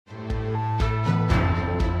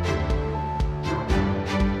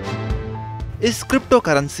Is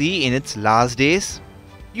cryptocurrency in its last days?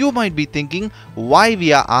 You might be thinking why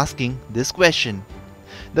we are asking this question.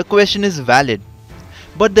 The question is valid,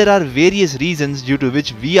 but there are various reasons due to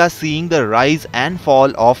which we are seeing the rise and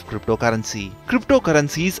fall of cryptocurrency.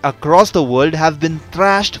 Cryptocurrencies across the world have been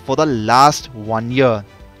thrashed for the last 1 year.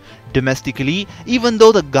 Domestically, even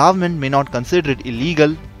though the government may not consider it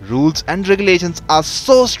illegal, rules and regulations are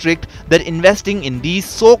so strict that investing in these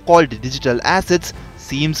so-called digital assets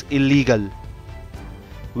seems illegal.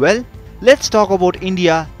 Well, let's talk about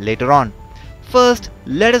India later on. First,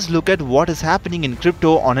 let us look at what is happening in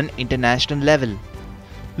crypto on an international level.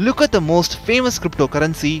 Look at the most famous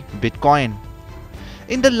cryptocurrency, Bitcoin.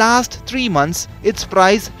 In the last 3 months, its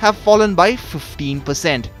price have fallen by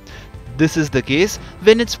 15%. This is the case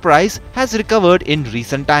when its price has recovered in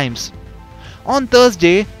recent times. On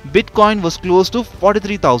Thursday, Bitcoin was close to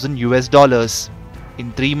 43,000 US dollars.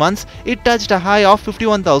 In 3 months, it touched a high of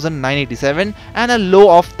 51,987 and a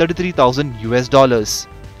low of 33,000 US dollars.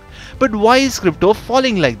 But why is crypto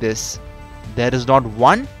falling like this? There is not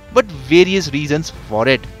one but various reasons for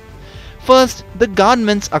it. First, the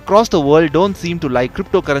governments across the world don't seem to like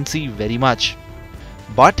cryptocurrency very much.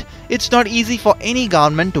 But it's not easy for any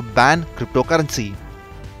government to ban cryptocurrency.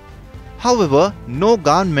 However, no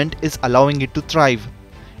government is allowing it to thrive.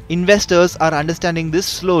 Investors are understanding this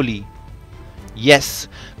slowly. Yes,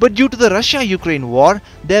 but due to the Russia-Ukraine war,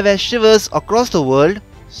 there were shivers across the world,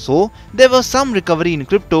 so there was some recovery in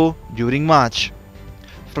crypto during March.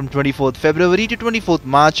 From 24th February to 24th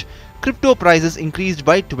March, crypto prices increased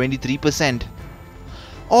by 23%.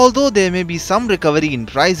 Although there may be some recovery in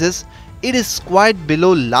prices, it is quite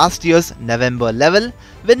below last year's November level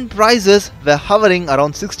when prices were hovering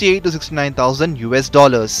around 68 to 69,000 US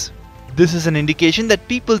dollars. This is an indication that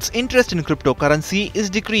people's interest in cryptocurrency is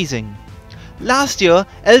decreasing. Last year,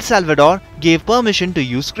 El Salvador gave permission to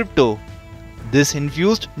use crypto. This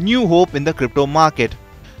infused new hope in the crypto market.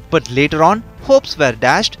 But later on, hopes were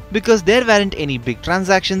dashed because there weren't any big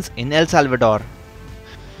transactions in El Salvador.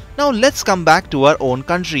 Now let's come back to our own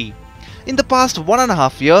country. In the past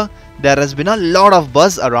 1.5 years, there has been a lot of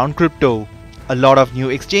buzz around crypto. A lot of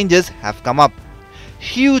new exchanges have come up.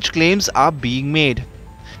 Huge claims are being made.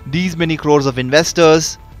 These many crores of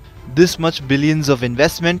investors, this much billions of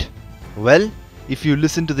investment. Well, if you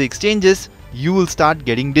listen to the exchanges, you will start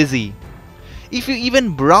getting dizzy. If you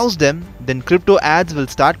even browse them, then crypto ads will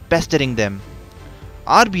start pestering them.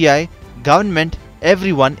 RBI, government,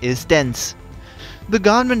 everyone is tense. The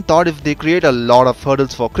government thought if they create a lot of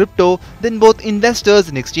hurdles for crypto, then both investors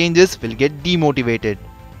and exchanges will get demotivated.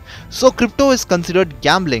 So crypto is considered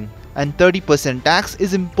gambling and 30% tax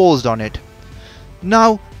is imposed on it.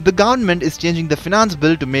 Now, the government is changing the finance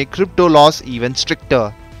bill to make crypto laws even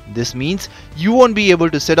stricter. This means you won't be able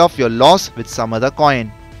to set off your loss with some other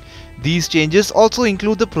coin. These changes also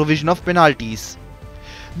include the provision of penalties.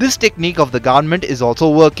 This technique of the government is also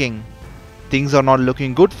working. Things are not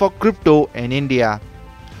looking good for crypto in India.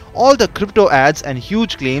 All the crypto ads and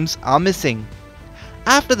huge claims are missing.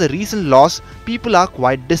 After the recent loss, people are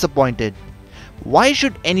quite disappointed. Why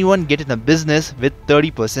should anyone get in a business with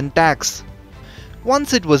 30% tax?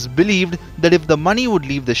 Once it was believed that if the money would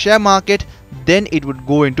leave the share market, then it would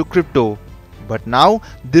go into crypto. But now,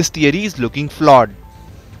 this theory is looking flawed.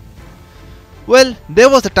 Well, there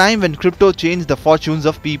was a time when crypto changed the fortunes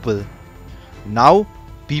of people. Now,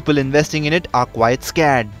 people investing in it are quite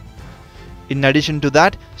scared. In addition to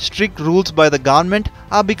that, strict rules by the government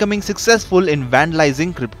are becoming successful in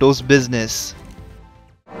vandalizing crypto's business.